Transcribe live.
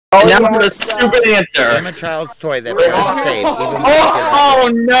And now for the stupid answer. Name a child's toy that parents save. Oh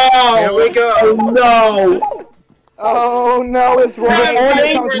no! Here we go. Oh no! Oh no, it's right. Good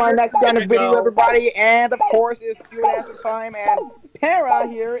Here comes my next kind of video, everybody. And of course, it's student answer time. And Para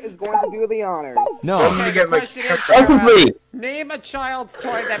here is going to do the honors. No. Okay, the question is, Perfectly. name a child's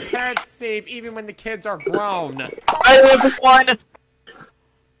toy that parents save even when the kids are grown. I live one.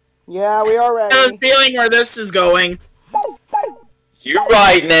 Yeah, we are I have a ready. feeling where this is going. You're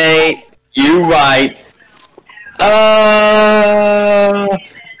right, Nate. You're right.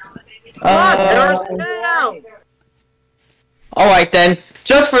 Alright then.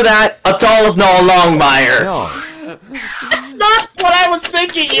 Just for that, a doll of Noah Longmire. No. That's not what I was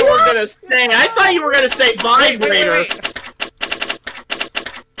thinking you were gonna say. I thought you were gonna say vibrator. Wait.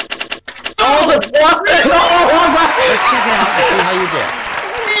 Oh, the Let's check it out and see how you did.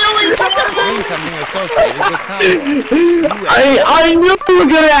 Name something associated with comedy. I knew you were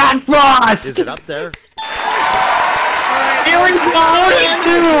gonna act lost! Is it up there? Here we go!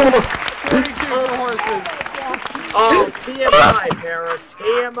 42 for horses. Oh, TMI, Para,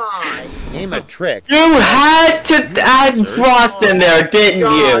 TMI. Name a trick. You had to add Frost in there, didn't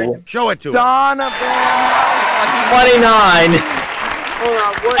you? Show it to us. Donovan. 29. Hold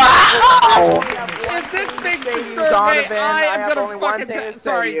on, what? Wow! If this makes the survey, Donovan, I am have gonna only one fucking thing to say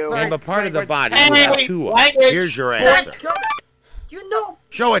sorry, to you. sorry. Name a part of the body Hey, without wait, two language. eyes. Here's your answer. You know.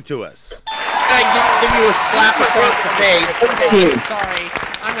 Show it to us. I give you a slap across the face. Sorry,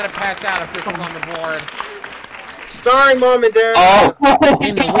 I'm gonna pass out if this is on the board. Sorry, Mom and Dad. Oh!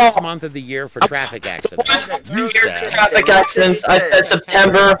 In the which month of the year for traffic accidents? You said. Traffic accidents, I said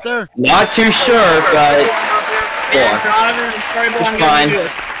September. There. Not too sure, but... Yeah, Donovan, it's very It's I'm fine. gonna do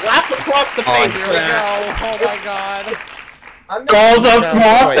it. Slap across the face Here for we that. go. Oh my god. Calls of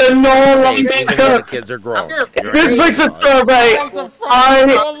Frost and Noah Even when the Longmire. kids are grown. This makes a survey. Balls of frost,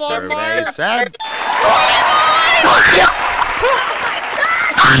 no long Survey line. said.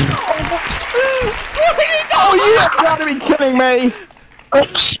 Oh, you have got to be kidding me.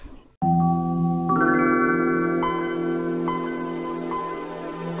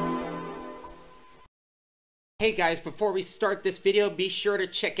 Hey guys, before we start this video, be sure to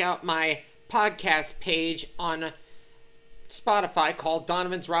check out my podcast page on Spotify called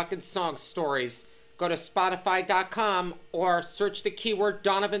Donovan's Rockin' Song Stories. Go to Spotify.com or search the keyword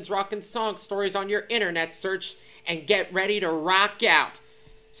Donovan's Rockin' Song Stories on your internet search and get ready to rock out.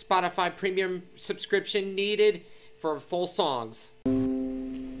 Spotify premium subscription needed for full songs.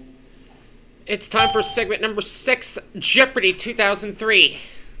 It's time for segment number 6, Jeopardy 2003.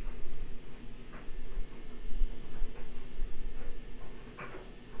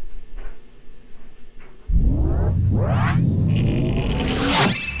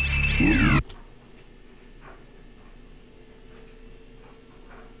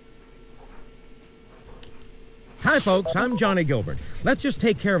 Hi folks, I'm Johnny Gilbert. Let's just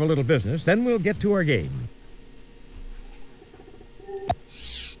take care of a little business, then we'll get to our game.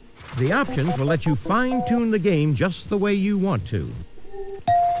 The options will let you fine-tune the game just the way you want to.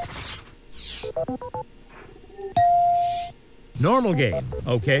 Normal game,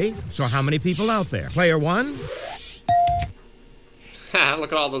 okay? So how many people out there? Player 1?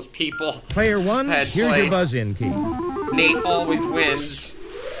 Look at all those people. Player 1, Bad here's play. your buzz-in key. Nate always wins.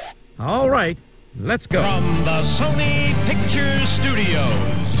 All right, let's go. From the Sony Pictures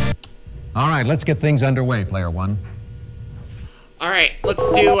Studios. All right, let's get things underway, Player 1. Alright, let's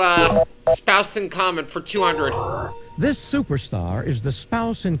do spouse in common for 200. This superstar is the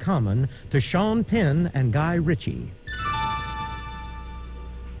spouse in common to Sean Penn and Guy Ritchie.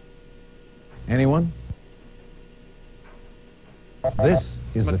 Anyone? This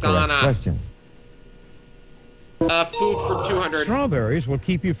is the Madonna. correct question. Food for 200. Strawberries will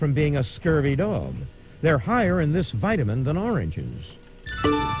keep you from being a scurvy dog. They're higher in this vitamin than oranges.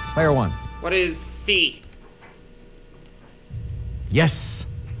 Player 1. What is C? Yes.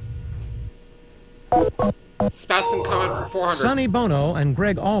 Spouse in common for 400. Sonny Bono and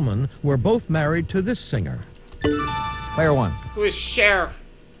Greg Allman were both married to this singer. Player 1. Who is Cher?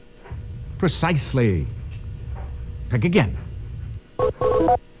 Precisely. Pick again.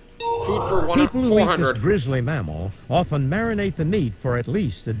 Food for People who eat 400. this grisly mammal often marinate the meat for at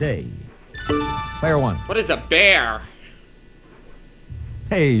least a day. Player 1. What is a bear?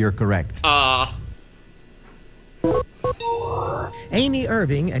 Hey, you're correct. Amy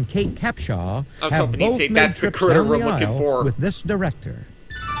Irving and Kate Capshaw I was have hoping he'd both say made that's the trips critter down we're the looking aisle for. with this director.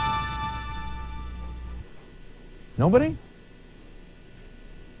 Nobody?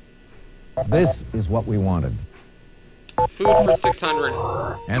 This is what we wanted. Food for 600.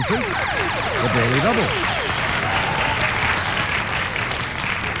 Answer? The Daily Double.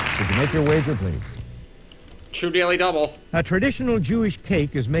 Did you make your wager, please? True daily double. A traditional Jewish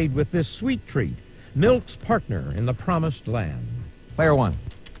cake is made with this sweet treat, milk's partner in the promised land. Player 1.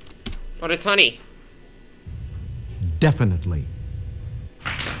 What is honey? Definitely.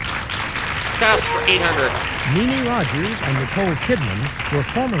 Spouse for 800. Mimi Rogers and Nicole Kidman were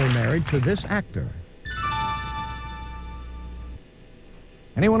formerly married to this actor.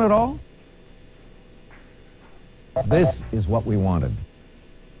 Anyone at all? This is what we wanted.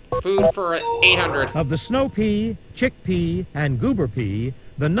 Food for 800. Of the snow pea, chickpea, and goober pea,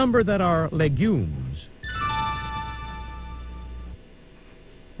 the number that are legumes.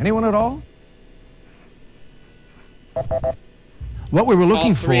 Anyone at all? What we were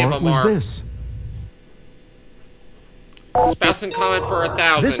looking All three of for them was are. this. Spouse in common for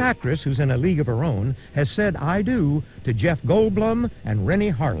 1,000. This actress, who's in a league of her own, has said I do to Jeff Goldblum and Rennie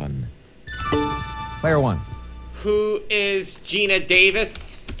Harlan. Player 1. Who is Gina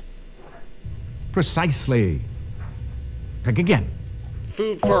Davis? Precisely. Pick again.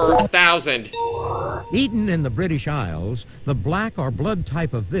 Food for 1,000. Eaten in the British Isles, the black or blood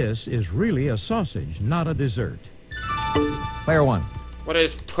type of this is really a sausage, not a dessert. Player 1. What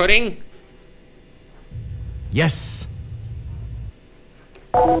is pudding? Yes.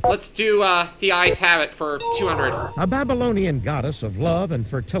 Let's do The Eyes Have It for 200. A Babylonian goddess of love and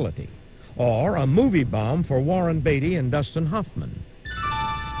fertility. Or a movie bomb for Warren Beatty and Dustin Hoffman.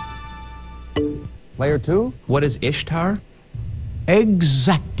 Player 2. What is Ishtar?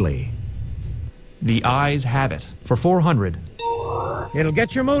 Exactly. The Eyes Have It for 400. It'll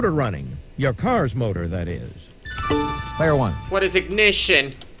get your motor running. Your car's motor, that is. Player 1. What is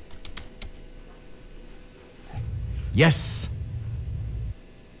ignition? Yes.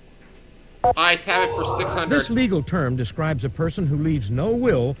 Eyes Have It for 600. This legal term describes a person who leaves no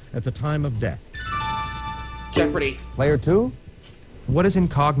will at the time of death. Jeopardy. Player 2. What is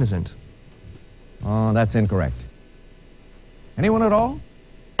incognizant? Oh, that's incorrect. Anyone at all?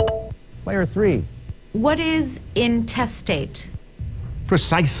 Player 3. What is intestate?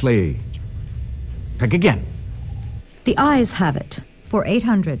 Precisely. Pick again. The Eyes Have It for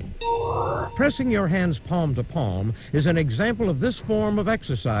 800. Pressing your hands palm to palm is an example of this form of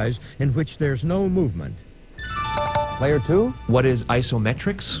exercise in which there's no movement. Player 2. What is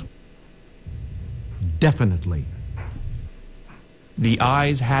isometrics? Definitely. The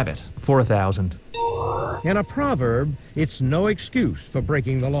Eyes Have It for 1,000. In a proverb, it's no excuse for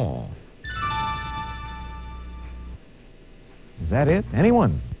breaking the law. Is that it?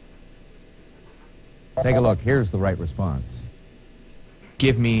 Anyone? Take a look. Here's the right response.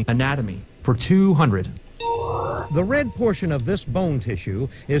 Give me anatomy for 200. The red portion of this bone tissue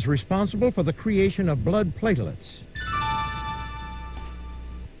is responsible for the creation of blood platelets.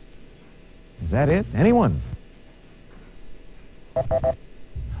 Is that it? Anyone?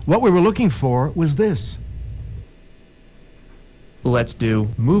 What we were looking for was this. Let's do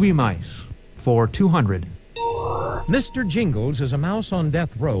movie mice for 200. Mr. Jingles is a mouse on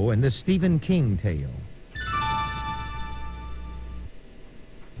death row in this Stephen King tale.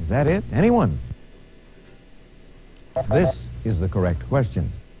 Is that it? Anyone? This is the correct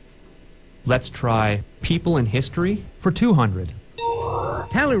question. Let's try people in history for 200.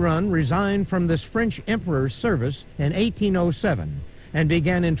 Talleyrand resigned from this French emperor's service in 1807 and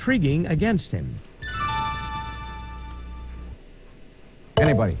began intriguing against him.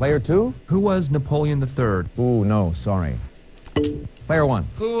 Anybody? Player 2? Who was Napoleon III? Ooh, no, sorry. Player 1.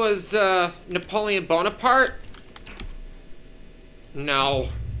 Who was Napoleon Bonaparte? No.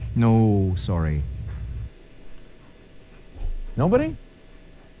 No, sorry. Nobody?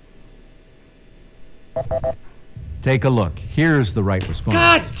 Take a look. Here's the right response.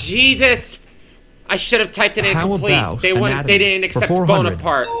 God, Jesus! I should have typed it in How complete. about They anatomy didn't for accept 400?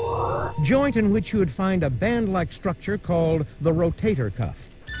 Bonaparte. Joint in which you would find a band-like structure called the rotator cuff.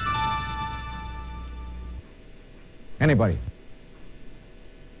 Anybody?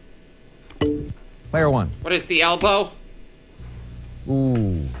 Player 1. What is the elbow?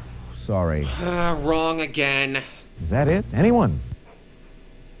 Ooh, sorry. Wrong again. Is that it? Anyone?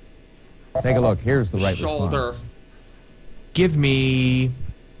 Take a look. Here's the right Shoulder. response. Give me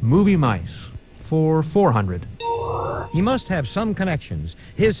movie mice for 400. He must have some connections.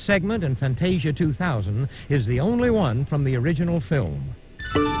 His segment in Fantasia 2000 is the only one from the original film.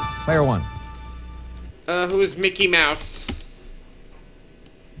 Player 1. Who is Mickey Mouse?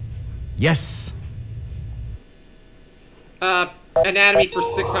 Yes. Anatomy for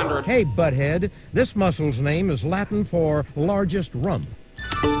 600. Hey, butthead, this muscle's name is Latin for largest rump.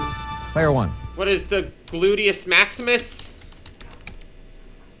 Player 1. What is the gluteus maximus?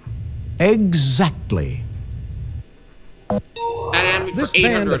 Exactly. Anatomy for This band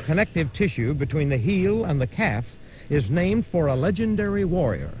 800. of connective tissue between the heel and the calf is named for a legendary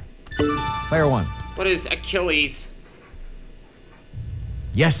warrior. Player 1. What is Achilles?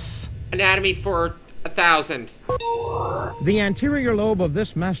 Yes. Anatomy for 1,000. The anterior lobe of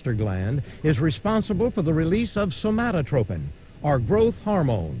this master gland is responsible for the release of somatotropin, or growth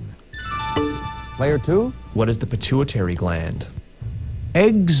hormone. Player 2. What is the pituitary gland?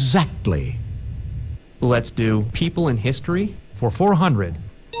 Exactly. Let's do people in history for 400.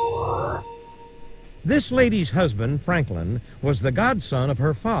 This lady's husband, Franklin, was the godson of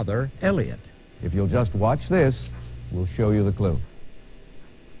her father, Elliot. If you'll just watch this, we'll show you the clue.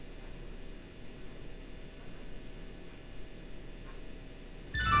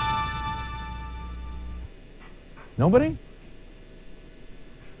 Nobody?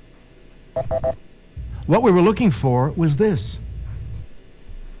 What we were looking for was this.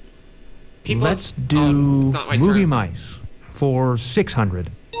 Let's do it's not my movie turn. mice for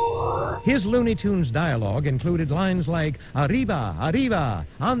 600. His Looney Tunes dialogue included lines like, arriba, arriba,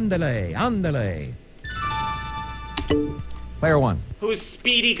 andale, andale. Player 1. Who's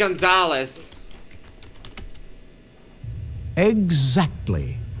Speedy Gonzales?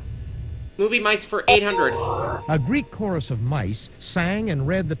 Exactly. Movie mice for 800. A Greek chorus of mice sang and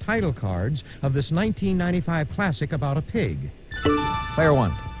read the title cards of this 1995 classic about a pig. Player 1.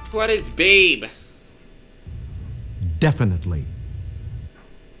 What is Babe? Definitely.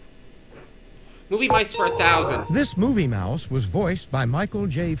 Movie mice for 1,000. This movie mouse was voiced by Michael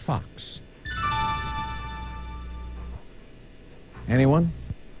J. Fox. Anyone?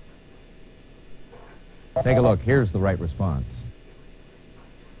 Take a look. Here's the right response.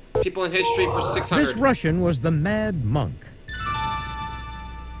 People in history for 600. This Russian was the Mad Monk.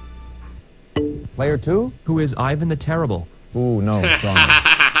 Player 2? Who is Ivan the Terrible? Ooh, no, sorry.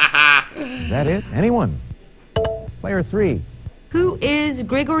 Is that it? Anyone? Player 3. Who is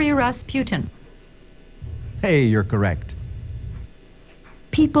Grigory Rasputin? Hey, you're correct.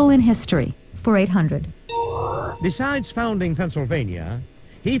 People in history for 800. Besides founding Pennsylvania,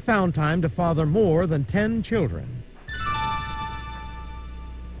 he found time to father more than 10 children.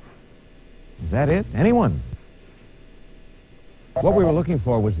 Is that it? Anyone? What we were looking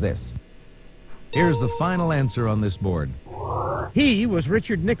for was this. Here's the final answer on this board. He was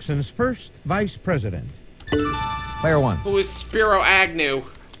Richard Nixon's first vice president. Player 1. Who is Spiro Agnew?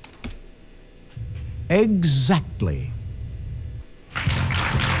 Exactly.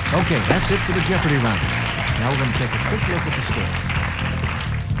 Okay, that's it for the Jeopardy round. Now we're going to take a quick look at the scores.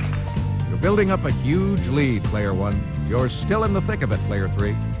 You're building up a huge lead, Player 1. You're still in the thick of it, Player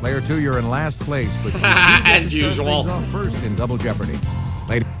 3. Player 2, you're in last place, but you do get to As start usual. things off first in Double Jeopardy.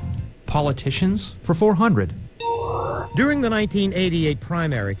 Lady. Politicians for 400. During the 1988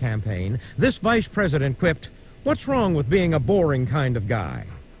 primary campaign, this vice president quipped, "What's wrong with being a boring kind of guy?"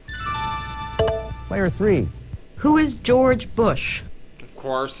 Player 3. Who is George Bush? Of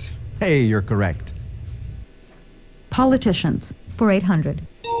course. Hey, you're correct. Politicians for 800.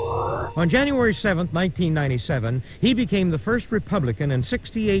 On January 7th, 1997, he became the first Republican in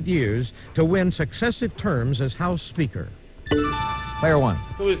 68 years to win successive terms as House Speaker. Player 1.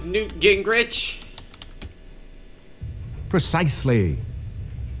 Who is Newt Gingrich? Precisely.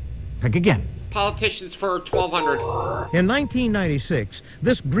 Pick again. Politicians for 1,200. In 1996,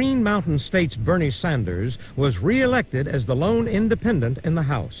 this Green Mountain State's Bernie Sanders was re-elected as the lone independent in the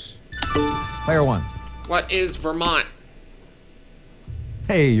House. Player 1. What is Vermont?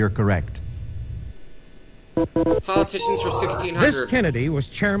 Hey, you're correct. Politicians for This 1,600. Kennedy was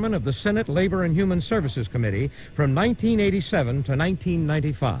chairman of the Senate Labor and Human Services Committee from 1987 to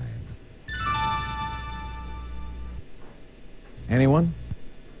 1995. Anyone?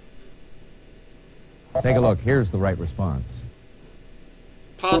 Take a look. Here's the right response.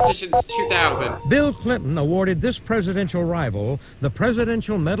 Politicians 2,000. Bill Clinton awarded this presidential rival the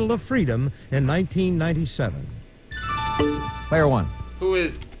Presidential Medal of Freedom in 1997. Player 1. Who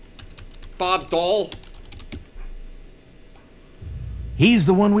is Bob Dole? He's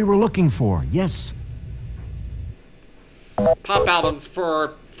the one we were looking for. Yes. Pop albums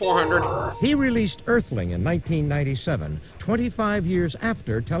for 400. He released Earthling in 1997, 25 years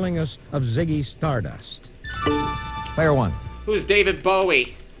after telling us of Ziggy Stardust. Player 1. Who is David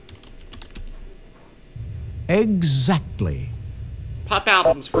Bowie? Exactly. Pop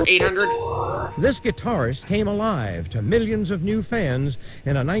albums for 800. This guitarist came alive to millions of new fans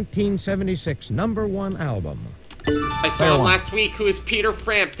in a 1976 #1 album. I saw him last week. Who is Peter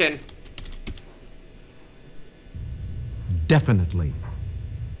Frampton? Definitely.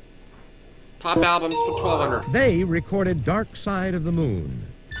 Pop albums for 1,200. They recorded Dark Side of the Moon.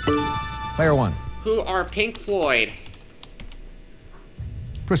 Player 1. Who are Pink Floyd?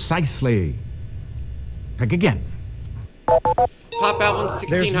 Precisely. Pick again. Pop album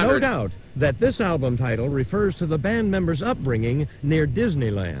There's 1600. no doubt that this album title refers to the band members' upbringing near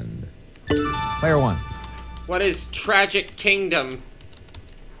Disneyland. Player 1. What is Tragic Kingdom?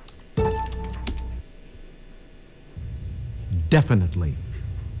 Definitely.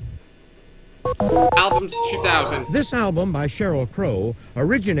 Albums 2000. This album by Sheryl Crow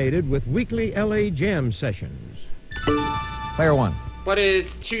originated with weekly LA jam sessions. Player 1. What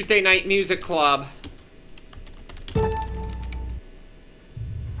is Tuesday Night Music Club?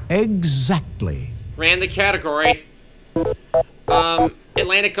 Exactly. Ran the category.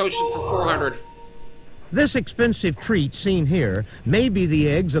 Atlantic Ocean for 400. This expensive treat seen here may be the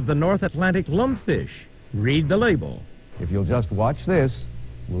eggs of the North Atlantic lumpfish. Read the label. If you'll just watch this,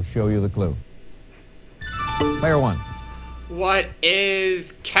 we'll show you the clue. Player 1. What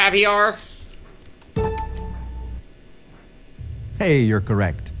is caviar? Hey, you're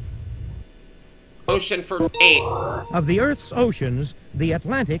correct. Ocean for 8. Of the Earth's oceans, the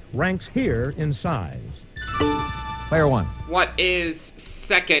Atlantic ranks here in size. Player 1. What is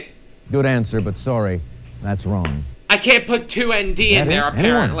second? Good answer, but sorry, that's wrong. I can't put 2 ND in there,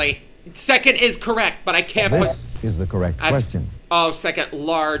 apparently. Second is correct, but I can't put... This is the correct question. Oh, second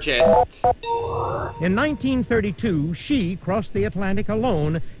largest. In 1932, she crossed the Atlantic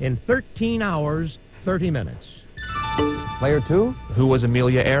alone in 13 hours, 30 minutes. Player 2. Who was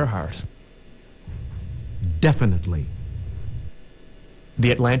Amelia Earhart? Definitely.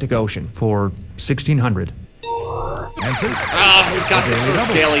 The Atlantic Ocean for 1600. Answer? Oh, we got the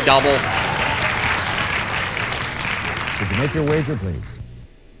first daily double. Could you make your wager, please?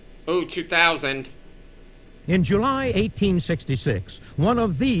 Ooh, 2000. In July 1866, one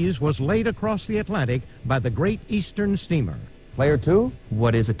of these was laid across the Atlantic by the Great Eastern Steamer. Player 2.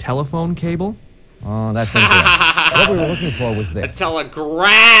 What is a telephone cable? Oh, that's incorrect. What we were looking for was A this.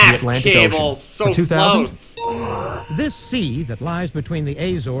 telegraph The Atlantic cable. Ocean. So For 2000? close. This sea that lies between the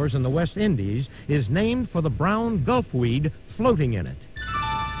Azores and the West Indies is named for the brown gulfweed floating in it.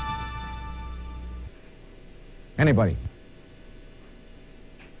 Anybody?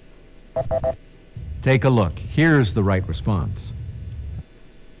 Take a look. Here's the right response.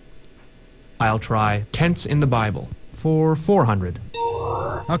 I'll try tents in the Bible for 400.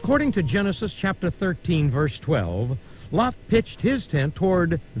 According to Genesis chapter 13, verse 12, Lot pitched his tent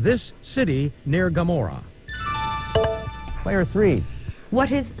toward this city near Gomorrah. Player 3.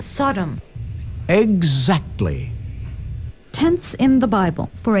 What is Sodom? Exactly. Tents in the Bible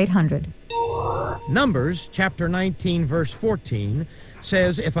for 800. Numbers chapter 19, verse 14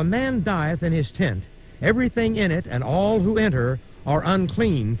 says, if a man dieth in his tent, everything in it and all who enter are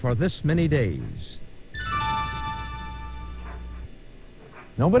unclean for this many days.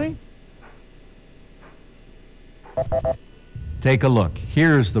 Nobody? Take a look.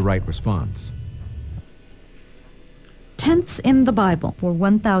 Here's the right response. Tents in the Bible for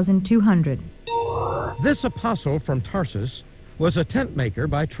 1,200. This apostle from Tarsus was a tent maker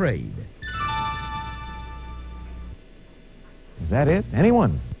by trade. Is that it?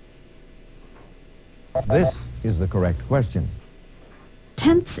 Anyone? This is the correct question.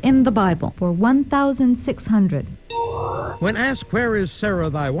 Tents in the Bible for 1,600. When asked, where is Sarah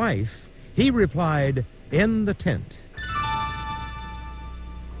thy wife, he replied, in the tent.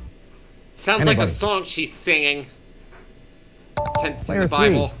 Sounds like a Anybody? song she's singing. Tents in Player the 3.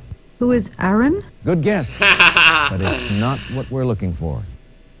 Bible. Who is Aaron? Good guess, but it's not what we're looking for.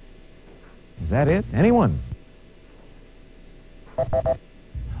 Is that it? Anyone?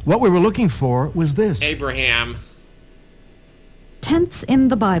 What we were looking for was this. Abraham. Tents in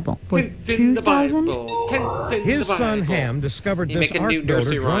the Bible for Tents in the 2,000. Bible. Tents in His the son Bible. Ham discovered You this make a new ark builder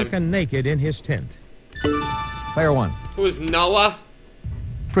nursery drunk rhyme. and naked in his tent. Player 1. Who is Noah?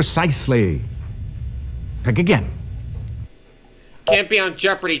 Precisely. Pick again. Can't be on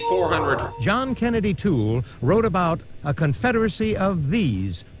Jeopardy. 400. John Kennedy Toole wrote about a confederacy of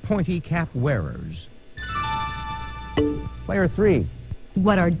these pointy cap wearers. Player 3.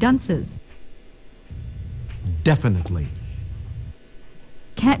 What are dunces? Definitely.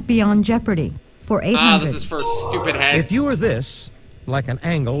 Can't be on Jeopardy for 800. Ah, this is for stupid heads. If you were this, like an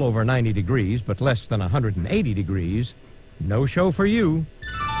angle over 90 degrees but less than 180 degrees, no show for you.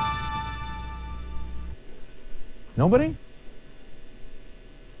 Nobody?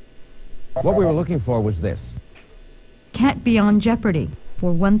 What we were looking for was this. Can't be on Jeopardy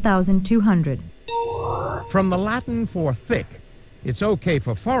for 1,200. From the Latin for thick, it's okay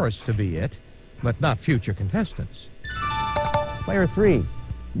for Forrest to be it, but not future contestants. Player 3.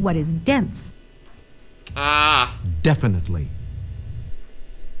 What is dense? Ah. Definitely.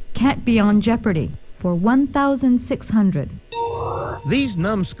 Can't be on Jeopardy for 1,600. These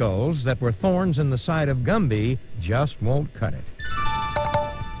numbskulls that were thorns in the side of Gumby just won't cut it.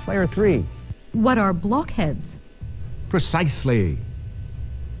 Player 3. What are blockheads? Precisely.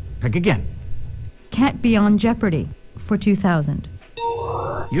 Pick again. Can't be on Jeopardy for 2,000.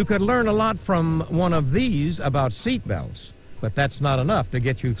 You could learn a lot from one of these about seatbelts, but that's not enough to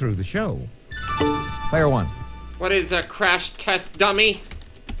get you through the show. Player 1. What is a crash test dummy?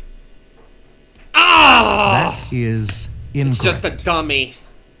 Ah! That is incorrect. It's just a dummy.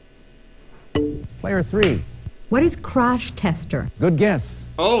 Player 3. What is crash tester? Good guess.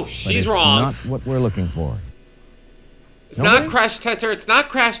 Oh, But she's it's wrong. not what we're looking for. It's not crash tester. It's not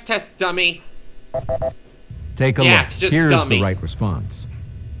crash test dummy. Take a Yeah, look. it's just Here's dummy. the right response.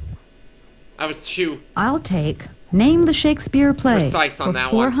 I was too I'll take name the Shakespeare play precise on for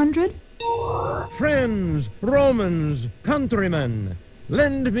that one. 400. Friends, Romans, countrymen,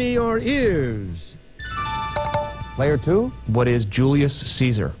 lend me your ears. Player 2. What is Julius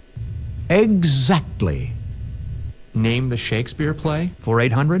Caesar? Exactly. Name the Shakespeare play for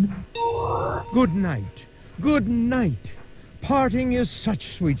 800. Good night, good night. Parting is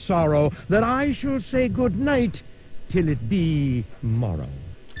such sweet sorrow that I shall say good night till it be morrow.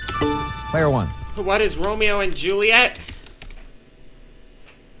 Player 1. What is Romeo and Juliet?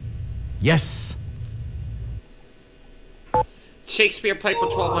 Yes. Shakespeare play for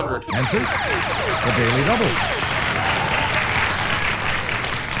 1,200. Answer. The Daily Double.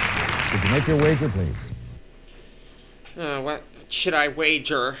 Could you make your wager, please? What should I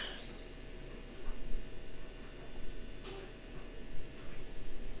wager?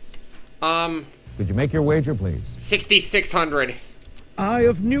 Could you make your wager, please? 6,600. Eye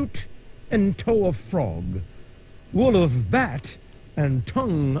of newt and toe of frog, wool of bat and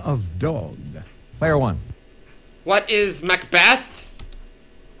tongue of dog. Player 1. What is Macbeth?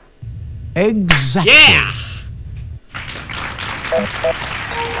 Exactly. Yeah!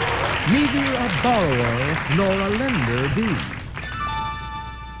 Neither a borrower nor a lender be.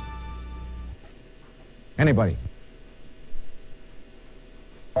 Anybody?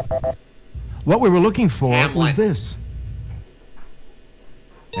 What we were looking for Hamlet. was this.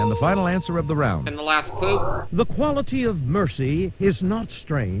 And the final answer of the round. And the last clue? The quality of mercy is not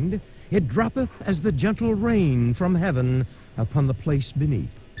strained. It droppeth as the gentle rain from heaven upon the place beneath.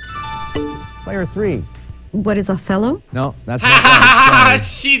 Player 3. What is Othello? No, that's not right. Sorry.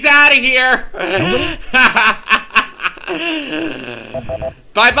 She's out of here!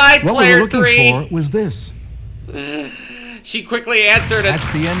 Bye-bye, What we were player looking 3! for was this. She quickly answered it That's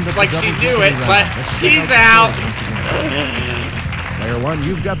the end of like the she double knew jeopardy it, round. but Let's check she's the out. scores once again. Player 1,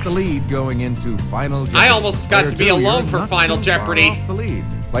 you've got the lead going into Final Jeopardy. I almost got Player to be 2, alone you're for not Final too far Jeopardy. off the lead.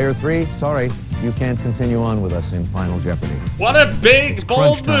 Player 3, sorry. You can't continue on with us in Final Jeopardy. What a big, It's bold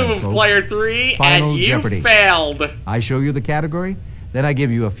crunch time, move, folks. player 3, Final and you Jeopardy. failed. I show you the category, then I give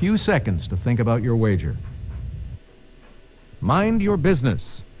you a few seconds to think about your wager. Mind your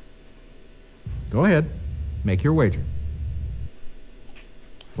business. Go ahead. Make your wager.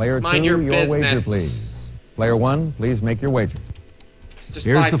 Player Mind 2, your your wager, business. please. Player 1, please make your wager. Just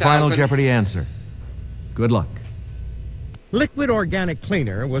Here's the Final 5,000. Jeopardy answer. Good luck. Liquid Organic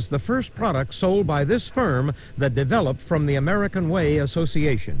Cleaner was the first product sold by this firm that developed from the American Way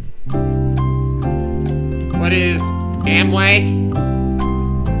Association. What is Amway?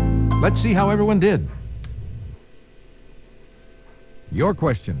 Let's see how everyone did. Your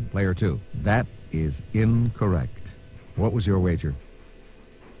question, Player 2. That is incorrect. What was your wager?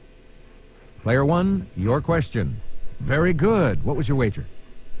 Player 1, your question. Very good. What was your wager?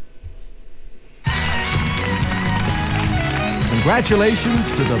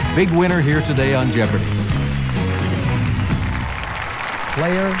 Congratulations to the big winner here today on Jeopardy.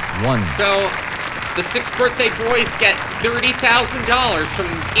 Player 1. So, the 6 birthday boys get $30,000 from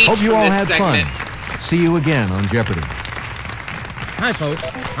each Hope you from all this had segment. fun. See you again on Jeopardy. Hi, folks.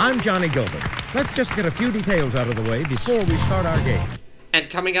 I'm Johnny Gilbert. Let's just get a few details out of the way before we start our game. And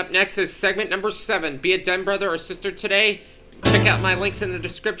coming up next is segment number 7. Be a den brother or sister today. Check out my links in the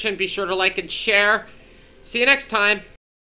description. Be sure to like and share. See you next time.